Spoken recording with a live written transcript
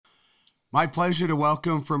My pleasure to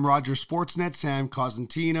welcome from Rogers Sportsnet, Sam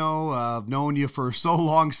Cosentino. I've known you for so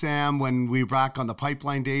long, Sam, when we were back on the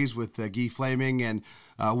pipeline days with Guy Flaming, and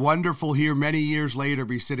wonderful here many years later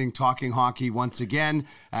be sitting talking hockey once again.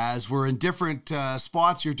 As we're in different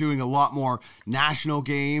spots, you're doing a lot more national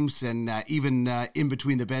games and even in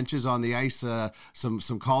between the benches on the ice,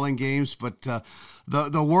 some calling games. But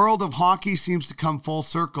the world of hockey seems to come full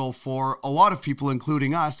circle for a lot of people,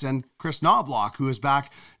 including us, and Chris Knobloch, who is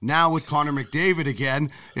back now with Connor McDavid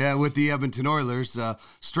again with the Edmonton Oilers.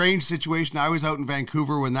 Strange situation. I was out in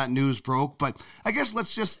Vancouver when that news broke, but I guess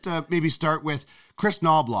let's just maybe start with Chris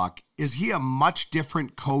Knobloch. Is he a much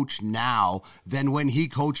different coach now than when he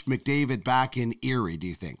coached McDavid back in Erie, do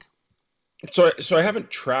you think? So I haven't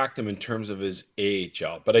tracked him in terms of his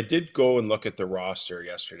AHL, but I did go and look at the roster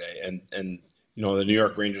yesterday, and the New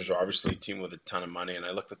York Rangers are obviously a team with a ton of money, and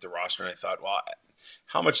I looked at the roster and I thought, well,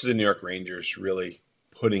 how much are the New York Rangers really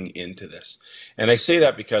putting into this? And I say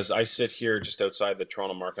that because I sit here just outside the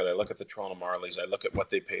Toronto market. I look at the Toronto Marlies. I look at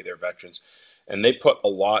what they pay their veterans, and they put a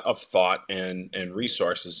lot of thought and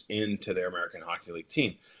resources into their American Hockey League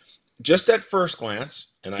team. Just at first glance,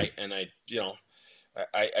 I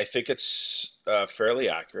think it's fairly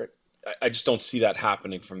accurate. I just don't see that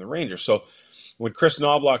happening from the Rangers. So when Chris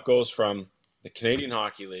Knobloch goes from the Canadian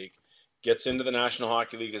Hockey League, gets into the National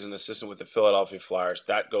Hockey League as an assistant with the Philadelphia Flyers,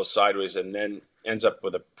 that goes sideways, and then ends up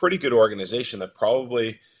with a pretty good organization that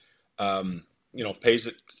probably, pays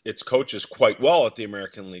its coaches quite well at the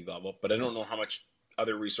American League level. But I don't know how much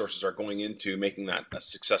other resources are going into making that a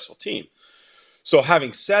successful team. So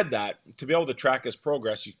having said that, to be able to track his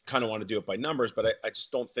progress, you kind of want to do it by numbers, but I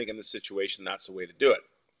just don't think in this situation that's the way to do it.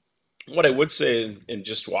 What I would say in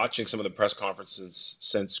just watching some of the press conferences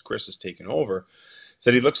since Chris has taken over is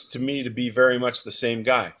that he looks to me to be very much the same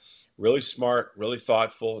guy. Really smart, really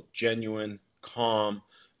thoughtful, genuine, calm,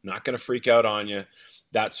 not going to freak out on you,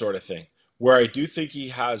 that sort of thing. Where I do think he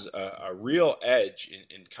has a real edge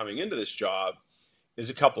in coming into this job is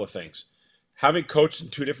a couple of things. Having coached in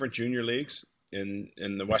two different junior leagues, in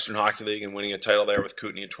the Western Hockey League and winning a title there with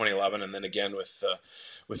Kootenay in 2011, and then again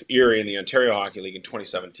with Erie in the Ontario Hockey League in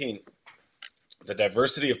 2017. The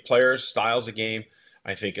diversity of players, styles of game,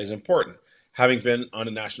 I think is important. Having been on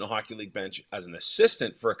a National Hockey League bench as an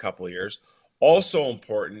assistant for a couple of years, also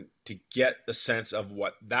important to get the sense of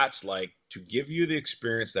what that's like, to give you the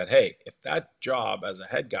experience that, hey, if that job as a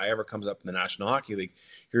head guy ever comes up in the National Hockey League,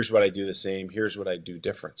 here's what I do the same, here's what I do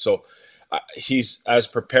different. So he's as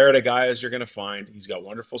prepared a guy as you're going to find. He's got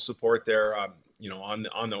wonderful support there, on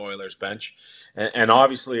the Oilers bench, and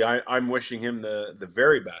obviously I'm wishing him the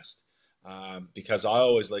very best, because I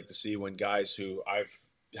always like to see when guys who I've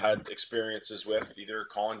had experiences with, either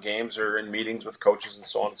calling games or in meetings with coaches and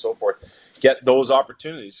so on and so forth, get those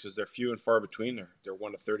opportunities, because they're few and far between. They're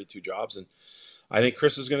 1 to 32 jobs, and I think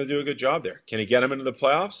Chris is going to do a good job there. Can he get him into the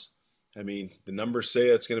playoffs? I mean, the numbers say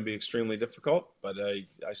it's going to be extremely difficult, but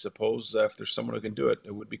I suppose if there's someone who can do it,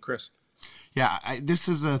 it would be Chris. Yeah, this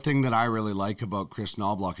is a thing that I really like about Chris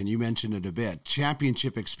Knobloch, and you mentioned it a bit.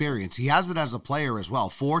 Championship experience. He has it as a player as well.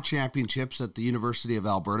 4 championships at the University of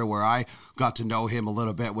Alberta, where I got to know him a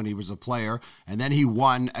little bit when he was a player, and then he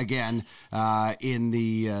won again in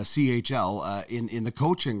the CHL in the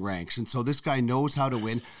coaching ranks. And so this guy knows how to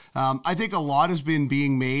win. I think a lot has been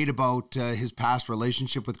being made about his past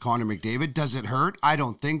relationship with Connor McDavid. Does it hurt? I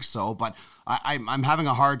don't think so, but I'm having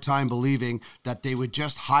a hard time believing that they would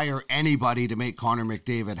just hire anybody to make Connor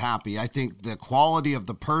McDavid happy. I think the quality of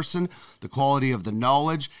the person, the quality of the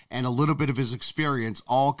knowledge, and a little bit of his experience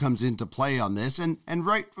all comes into play on this. And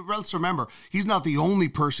right, let's remember, he's not the only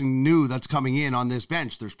person new that's coming in on this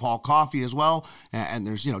bench. There's Paul Coffey as well, and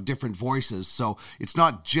there's different voices. So it's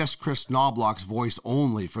not just Chris Knobloch's voice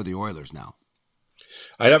only for the Oilers now.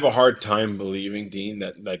 I'd have a hard time believing, Dean,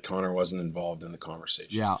 that Connor wasn't involved in the conversation.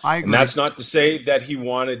 Yeah, I And agree. that's not to say that he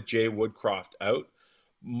wanted Jay Woodcroft out.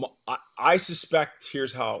 I suspect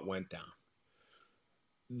here's how it went down.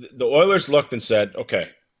 The Oilers looked and said,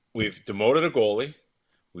 okay, we've demoted a goalie.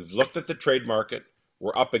 We've looked at the trade market.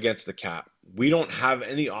 We're up against the cap. We don't have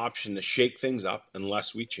any option to shake things up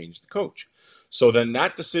unless we change the coach. So then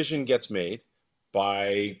that decision gets made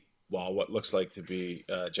by, well, what looks like to be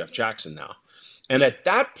Jeff Jackson now. And at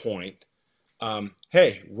that point,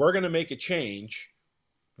 hey, we're going to make a change.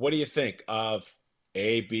 What do you think of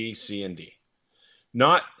A, B, C, and D?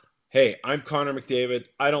 Not, hey, I'm Connor McDavid.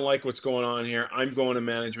 I don't like what's going on here. I'm going to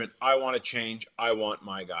management. I want to change. I want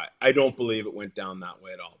my guy. I don't believe it went down that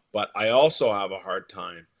way at all. But I also have a hard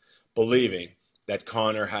time believing that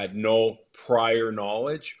Connor had no prior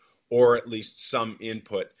knowledge or at least some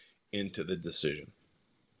input into the decision.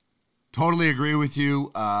 Totally agree with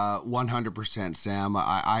you, 100%, Sam.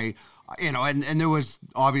 And there was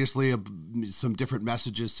obviously some different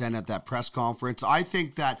messages sent at that press conference. I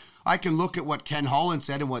think that I can look at what Ken Holland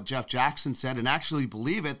said and what Jeff Jackson said and actually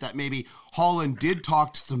believe it, that maybe Holland did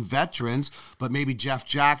talk to some veterans, but maybe Jeff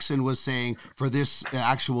Jackson was saying for this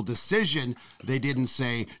actual decision, they didn't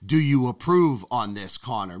say, do you approve on this,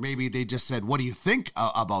 Connor? Maybe they just said, what do you think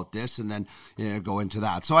about this? And then go into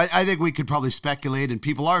that. So I think we could probably speculate, and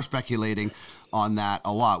people are speculating on that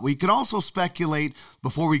a lot. We could also speculate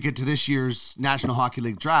before we get to this year's National Hockey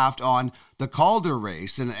League draft on the Calder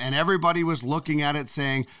race, and everybody was looking at it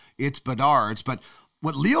saying it's Bedard's, but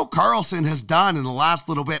what Leo Carlsson has done in the last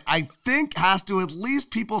little bit, I think has to at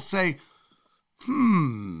least people say,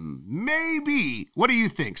 maybe. What do you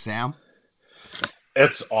think, Sam?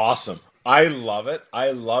 It's awesome. I love it.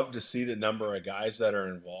 I love to see the number of guys that are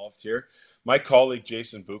involved here. My colleague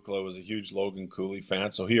Jason Bukala was a huge Logan Cooley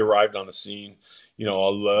fan, so he arrived on the scene, a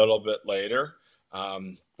little bit later.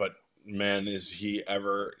 But man, is he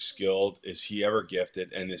ever skilled? Is he ever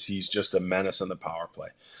gifted? And he's just a menace on the power play.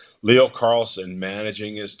 Leo Carlsson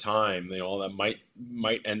managing his time, that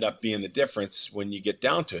might end up being the difference when you get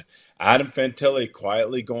down to it. Adam Fantilli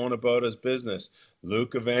quietly going about his business.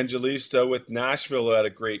 Luke Evangelista with Nashville who had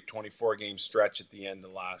a great 24-game stretch at the end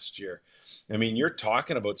of last year. I mean, you're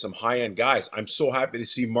talking about some high-end guys. I'm so happy to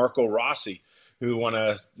see Marco Rossi, who won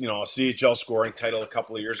a CHL scoring title a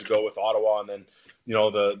couple of years ago with Ottawa, and then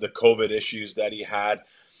the COVID issues that he had.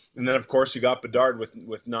 And then, of course, you got Bedard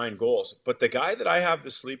with 9 goals. But the guy that I have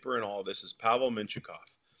the sleeper in all of this is Pavel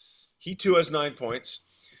Mintyukov. He, too, has 9 points.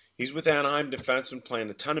 He's with Anaheim defenseman playing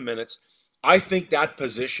a ton of minutes. I think that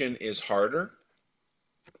position is harder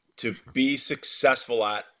to be successful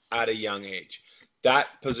at a young age.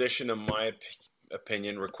 That position, in my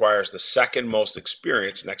opinion, requires the second most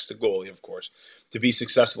experience, next to goalie, of course, to be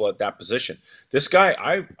successful at that position. This guy,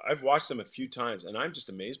 I've watched him a few times, and I'm just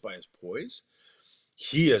amazed by his poise.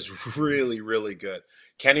 He is really, really good.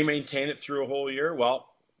 Can he maintain it through a whole year? Well,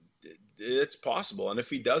 it's possible. And if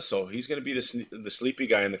he does so, he's going to be the sleepy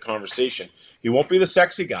guy in the conversation. He won't be the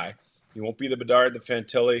sexy guy. He won't be the Bedard, the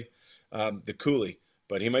Fantilli, the Cooley.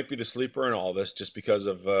 But he might be the sleeper in all this just because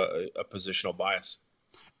of a positional bias.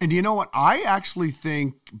 And you know what? I actually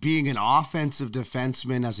think being an offensive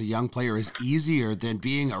defenseman as a young player is easier than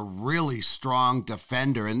being a really strong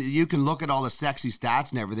defender. And you can look at all the sexy stats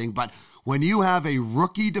and everything, but when you have a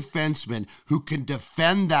rookie defenseman who can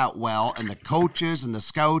defend that well, and the coaches and the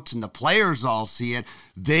scouts and the players all see it,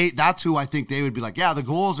 that's who I think they would be like, yeah, the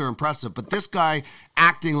goals are impressive, but this guy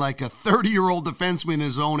acting like a 30-year-old defenseman in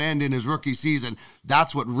his own end in his rookie season,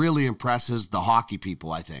 that's what really impresses the hockey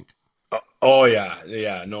people, I think. Oh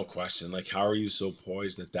yeah, no question. Like, how are you so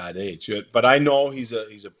poised at that age? But I know he's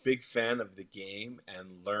a big fan of the game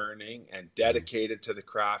and learning and dedicated to the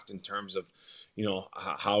craft in terms of,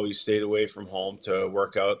 how he stayed away from home to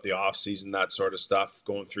work out the off season, that sort of stuff,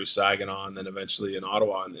 going through Saginaw and then eventually in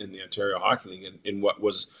Ottawa in the Ontario Hockey League in what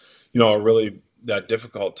was, a really that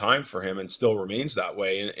difficult time for him and still remains that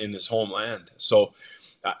way in his homeland. So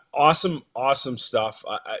awesome stuff.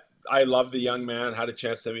 I love the young man. Had a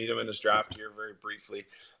chance to meet him in his draft year very briefly,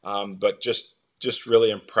 but just really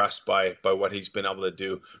impressed by what he's been able to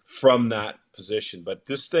do from that position. But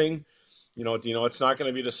this thing, Dino, it's not going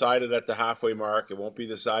to be decided at the halfway mark. It won't be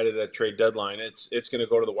decided at trade deadline. It's going to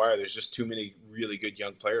go to the wire. There's just too many really good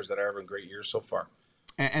young players that are having great years so far.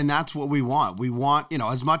 And that's what we want. We want,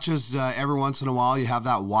 as much as every once in a while you have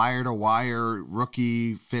that wire-to-wire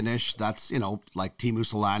rookie finish, that's, like Teemu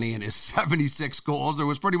Selanne and his 76 goals. There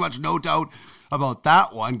was pretty much no doubt about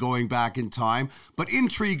that one going back in time. But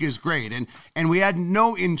intrigue is great. And we had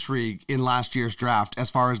no intrigue in last year's draft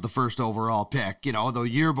as far as the first overall pick. The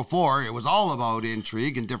year before, it was all about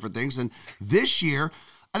intrigue and different things. And this year,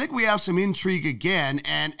 I think we have some intrigue again.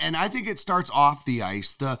 And I think it starts off the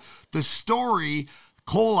ice. The story,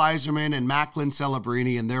 Cole Yzerman and Macklin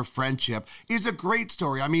Celebrini and their friendship is a great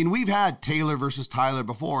story. I mean, we've had Taylor versus Tyler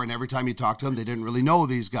before, and every time you talk to them, they didn't really know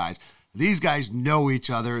these guys. These guys know each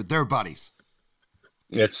other. They're buddies.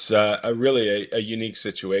 It's a really unique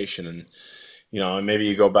situation. And, maybe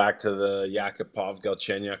you go back to the Yakupov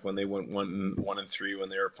Galchenyuk when they went 1-3 when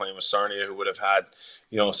they were playing with Sarnia, who would have had,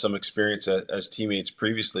 some experience as teammates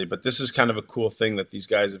previously. But this is kind of a cool thing that these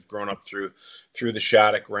guys have grown up through the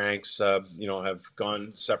Shattuck ranks, have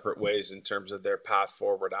gone separate ways in terms of their path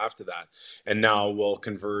forward after that. And now will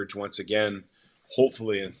converge once again,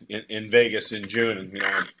 hopefully in Vegas in June.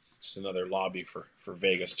 And, it's another lobby for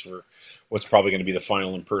Vegas for what's probably going to be the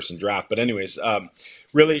final in-person draft. But anyways,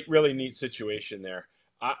 really, really neat situation there.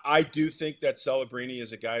 I do think that Celebrini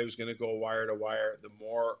is a guy who's going to go wire to wire. The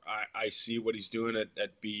more I see what he's doing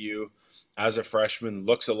at BU as a freshman,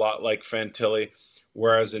 looks a lot like Fantilli,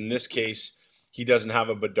 whereas in this case, he doesn't have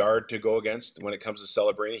a Bedard to go against when it comes to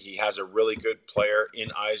Celebrini. He has a really good player in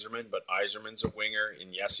Yzerman, but Yzerman's a winger,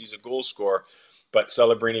 and yes, he's a goal scorer. But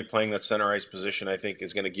Celebrini playing that center ice position, I think,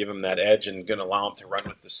 is going to give him that edge and going to allow him to run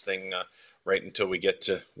with this thing right until we get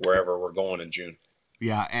to wherever we're going in June.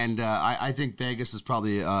 Yeah, and I think Vegas is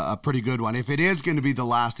probably a pretty good one. If it is going to be the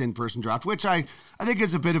last in-person draft, which I think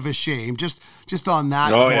is a bit of a shame, just on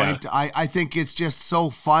that point, yeah. I think it's just so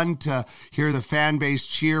fun to hear the fan base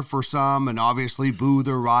cheer for some and obviously boo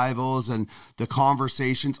their rivals and the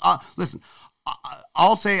conversations. Listen,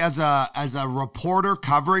 I'll say as a reporter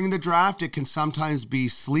covering the draft, it can sometimes be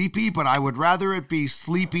sleepy, but I would rather it be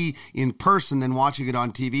sleepy in person than watching it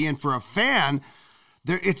on TV. And for a fan,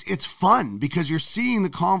 it's fun because you're seeing the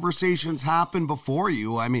conversations happen before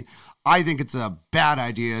you. I mean, I think it's a bad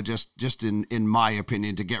idea, just in my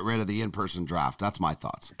opinion, to get rid of the in-person draft. That's my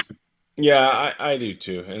thoughts. Yeah, I do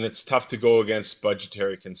too. And it's tough to go against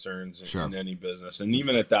budgetary concerns Sure. in any business. And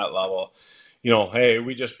even at that level, hey,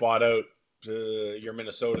 we just bought out you're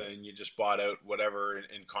Minnesota and you just bought out whatever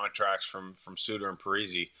in contracts from Suter and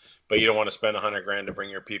Parise, but you don't want to spend $100,000 to bring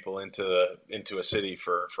your people into a city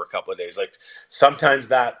for a couple of days. Like sometimes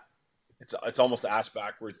that it's almost ass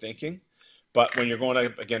backward thinking. But when you're going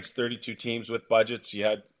up against 32 teams with budgets, you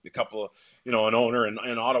had a couple of, an owner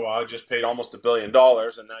in Ottawa just paid almost $1 billion, and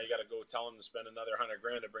now you got to go tell him to spend another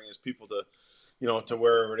 $100,000 to bring his people to, to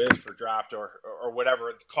wherever it is for draft or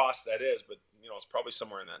whatever the cost that is. But it's probably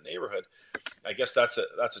somewhere in that neighborhood. I guess that's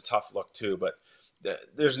a tough look too. But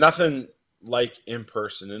there's nothing like in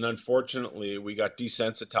person, and unfortunately, we got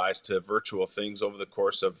desensitized to virtual things over the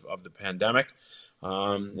course of the pandemic.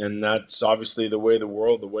 And that's obviously the way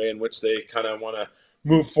in which they kind of want to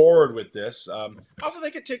move forward with this. I also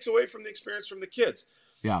think it takes away from the experience from the kids.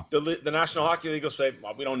 Yeah. The National Hockey League will say,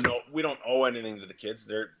 well, we don't owe anything to the kids.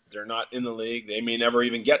 They're not in the league. They may never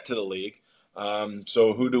even get to the league.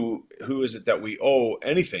 So who is it that we owe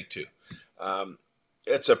anything to?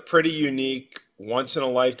 It's a pretty unique, once in a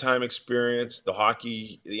lifetime experience. The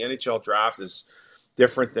NHL draft is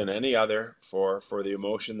different than any other for the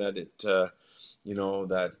emotion that it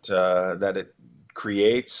that it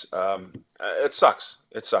creates. It sucks.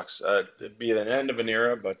 It'd be the end of an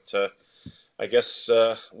era, but I guess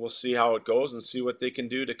we'll see how it goes and see what they can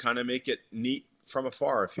do to kind of make it neat from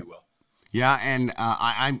afar, if you will. Yeah, and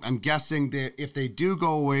I'm guessing that if they do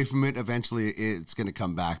go away from it, eventually it's going to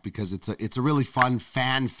come back because it's a really fun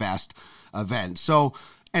fan fest event. So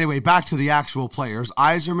anyway, back to the actual players.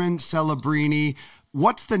 Yzerman, Celebrini.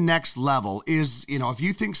 What's the next level? Is, if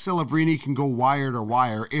you think Celebrini can go wire to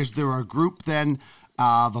wire, is there a group then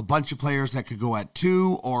of a bunch of players that could go at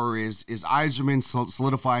 2, or is Yzerman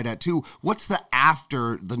solidified at 2? What's the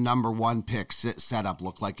after the number 1 pick setup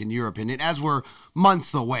look like in your opinion, as we're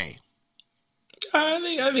months away? I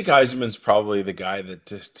think Yzerman's probably the guy that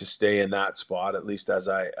to stay in that spot, at least as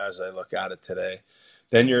I look at it today.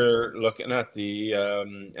 Then you're looking at the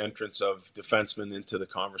entrance of defensemen into the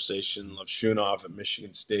conversation. Levshunov at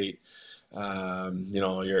Michigan State.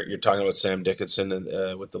 You're talking about Sam Dickinson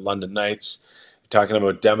with the London Knights. You're talking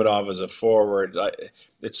about Demidov as a forward.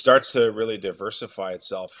 It starts to really diversify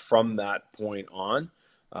itself from that point on.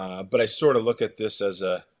 But I sort of look at this as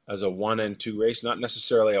a 1 and 2 race, not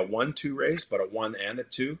necessarily a 1-2 race, but a 1 and a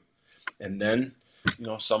 2, and then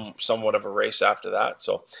somewhat of a race after that.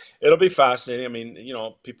 So it'll be fascinating. I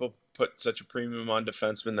mean, people put such a premium on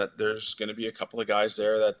defensemen that there's going to be a couple of guys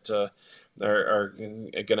there that are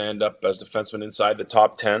going to end up as defensemen inside the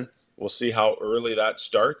top 10. We'll see how early that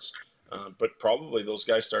starts, but probably those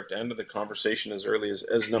guys start to enter the conversation as early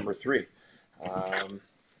as number 3.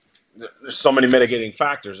 There's so many mitigating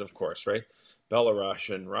factors, of course, right?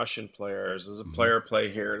 Belarusian, Russian players. Does a player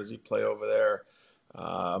play here? Does he play over there?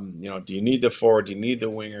 Do you need the forward? Do you need the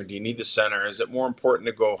winger? Do you need the center? Is it more important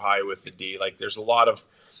to go high with the D? Like, there's a lot of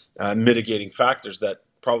mitigating factors that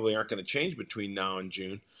probably aren't going to change between now and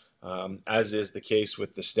June, as is the case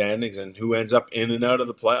with the standings and who ends up in and out of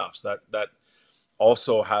the playoffs. That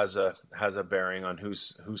also has a bearing on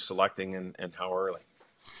who's selecting and how early.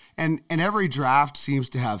 And every draft seems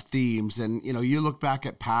to have themes. And, you look back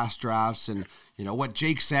at past drafts and, what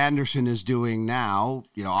Jake Sanderson is doing now,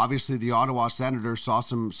 obviously the Ottawa Senators saw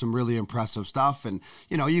some really impressive stuff. And,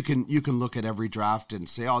 you can look at every draft and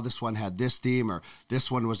say, oh, this one had this theme or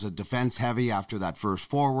this one was a defense heavy after that first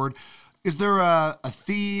forward. Is there a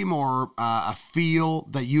theme or a feel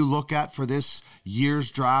that you look at for this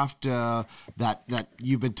year's draft that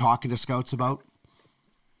you've been talking to scouts about?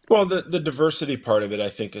 Well, the diversity part of it, I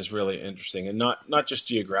think, is really interesting, and not just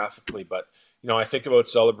geographically, but I think about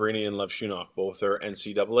Celebrini and Levshunov. Both are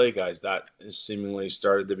NCAA guys. That has seemingly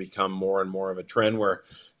started to become more and more of a trend where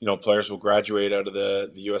players will graduate out of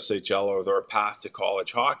the USHL or their path to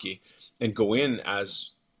college hockey and go in as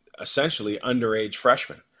essentially underage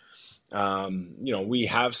freshmen. We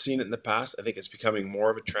have seen it in the past. I think it's becoming more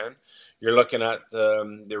of a trend. You're looking at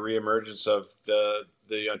the reemergence of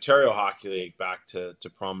the Ontario Hockey League back to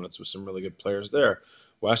prominence with some really good players there.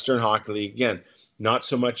 Western Hockey League, again, not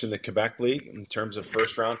so much in the Quebec League in terms of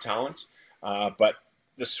first round talents, but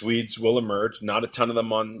the Swedes will emerge. Not a ton of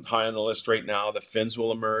them high on the list right now. The Finns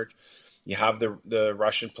will emerge. You have the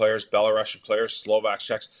Russian players, Belarusian players, Slovaks,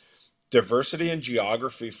 Czechs. Diversity in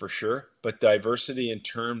geography for sure, but diversity in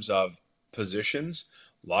terms of positions.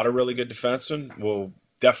 A lot of really good defensemen. We'll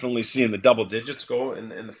definitely see in the double digits go in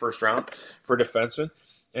the first round for defensemen.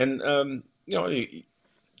 And,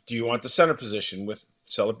 do you want the center position with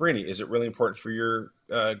Celebrini? Is it really important for your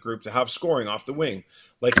group to have scoring off the wing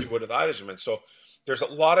like you would with Eiserman? So there's a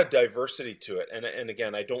lot of diversity to it. And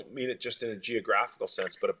again, I don't mean it just in a geographical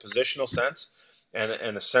sense, but a positional sense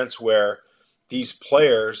and a sense where these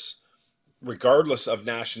players, regardless of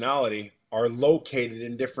nationality, are located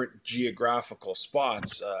in different geographical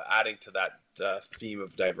spots, adding to that theme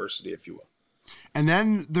of diversity, if you will. And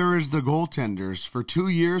then there is the goaltenders. For 2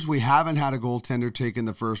 years, we haven't had a goaltender taken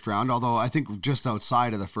the first round, although I think just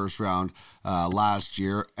outside of the first round last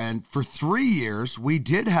year. And for 3 years, we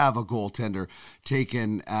did have a goaltender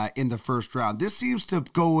taken in the first round. This seems to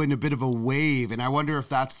go in a bit of a wave, and I wonder if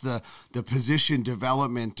that's the position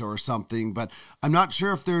development or something. But I'm not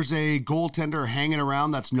sure if there's a goaltender hanging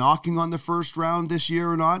around that's knocking on the first round this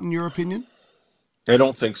year or not, in your opinion? I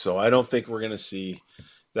don't think so. I don't think we're going to see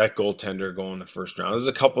that goaltender go in the first round. There's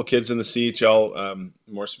a couple of kids in the CHL,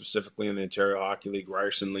 more specifically in the Ontario Hockey League,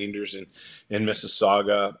 Ryerson Leanders in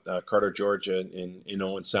Mississauga, Carter George in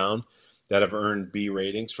Owen Sound, that have earned B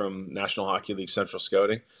ratings from National Hockey League Central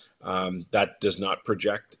Scouting. That does not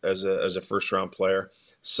project as a first round player.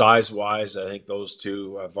 Size wise, I think those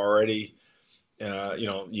two have already.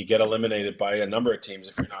 You get eliminated by a number of teams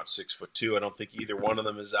if you're not 6'2". I don't think either one of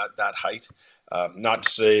them is at that height. Not to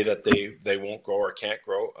say that they won't grow or can't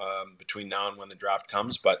grow between now and when the draft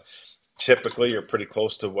comes, but typically you're pretty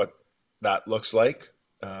close to what that looks like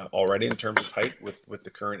already in terms of height with the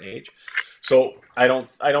current age. So I don't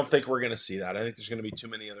think we're going to see that. I think there's going to be too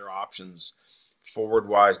many other options, forward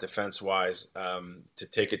wise, defense wise, to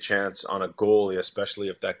take a chance on a goalie, especially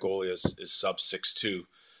if that goalie is sub 6'2",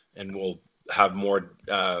 and will have more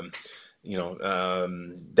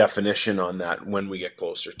definition on that when we get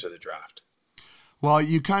closer to the draft. Well,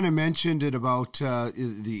 you kind of mentioned it about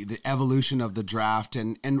the evolution of the draft,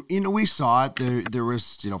 and we saw it. There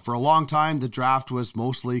was for a long time the draft was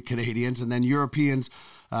mostly Canadians, and then Europeans.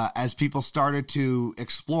 As people started to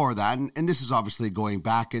explore that, and this is obviously going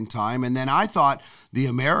back in time. And then I thought the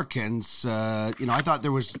Americans, I thought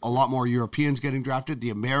there was a lot more Europeans getting drafted.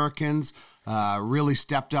 The Americans really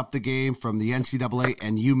stepped up the game from the NCAA,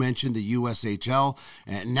 and you mentioned the USHL.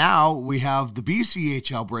 And now we have the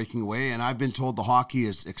BCHL breaking away, and I've been told the hockey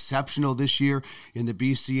is exceptional this year in the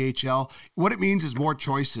BCHL. What it means is more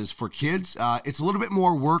choices for kids. It's a little bit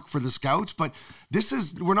more work for the scouts, but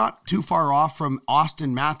we're not too far off from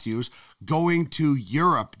Austin Matthews going to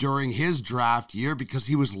Europe during his draft year because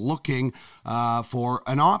he was looking for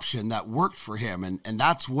an option that worked for him. And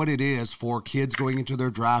that's what it is for kids going into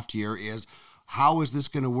their draft year is, how is this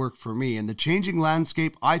going to work for me? And the changing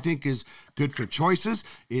landscape, I think, is good for choices.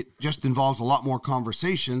 It just involves a lot more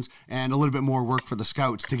conversations and a little bit more work for the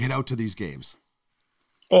scouts to get out to these games.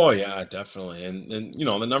 Oh, yeah, definitely. And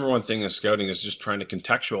the number one thing in scouting is just trying to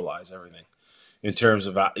contextualize everything in terms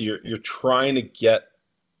of you're trying to get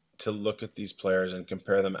to look at these players and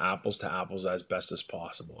compare them apples to apples as best as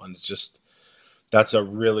possible. And it's just, that's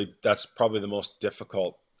probably the most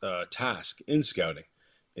difficult task in scouting,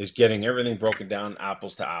 is getting everything broken down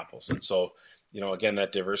apples to apples. And so, again,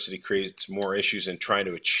 that diversity creates more issues in trying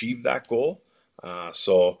to achieve that goal.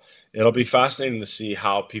 So it'll be fascinating to see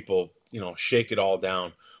how people, shake it all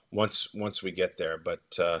down once we get there. But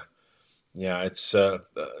yeah, it's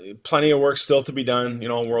plenty of work still to be done.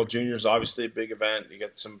 World Juniors, obviously a big event. You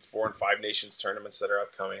get some 4 and 5 nations tournaments that are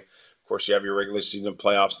upcoming. Of course, you have your regular season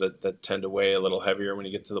playoffs that tend to weigh a little heavier when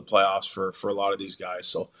you get to the playoffs for a lot of these guys.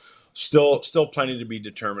 So still plenty to be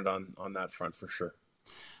determined on that front for sure.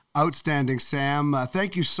 Outstanding, Sam.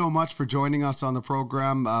 Thank you so much for joining us on the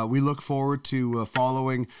program. We look forward to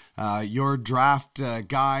following your draft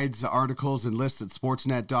guides, articles, and lists at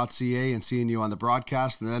sportsnet.ca and seeing you on the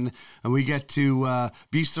broadcast. And then we get to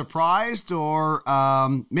be surprised or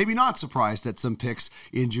maybe not surprised at some picks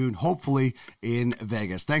in June, hopefully in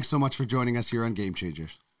Vegas. Thanks so much for joining us here on Game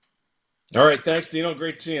Changers. All right. Thanks, Dino.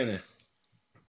 Great seeing you.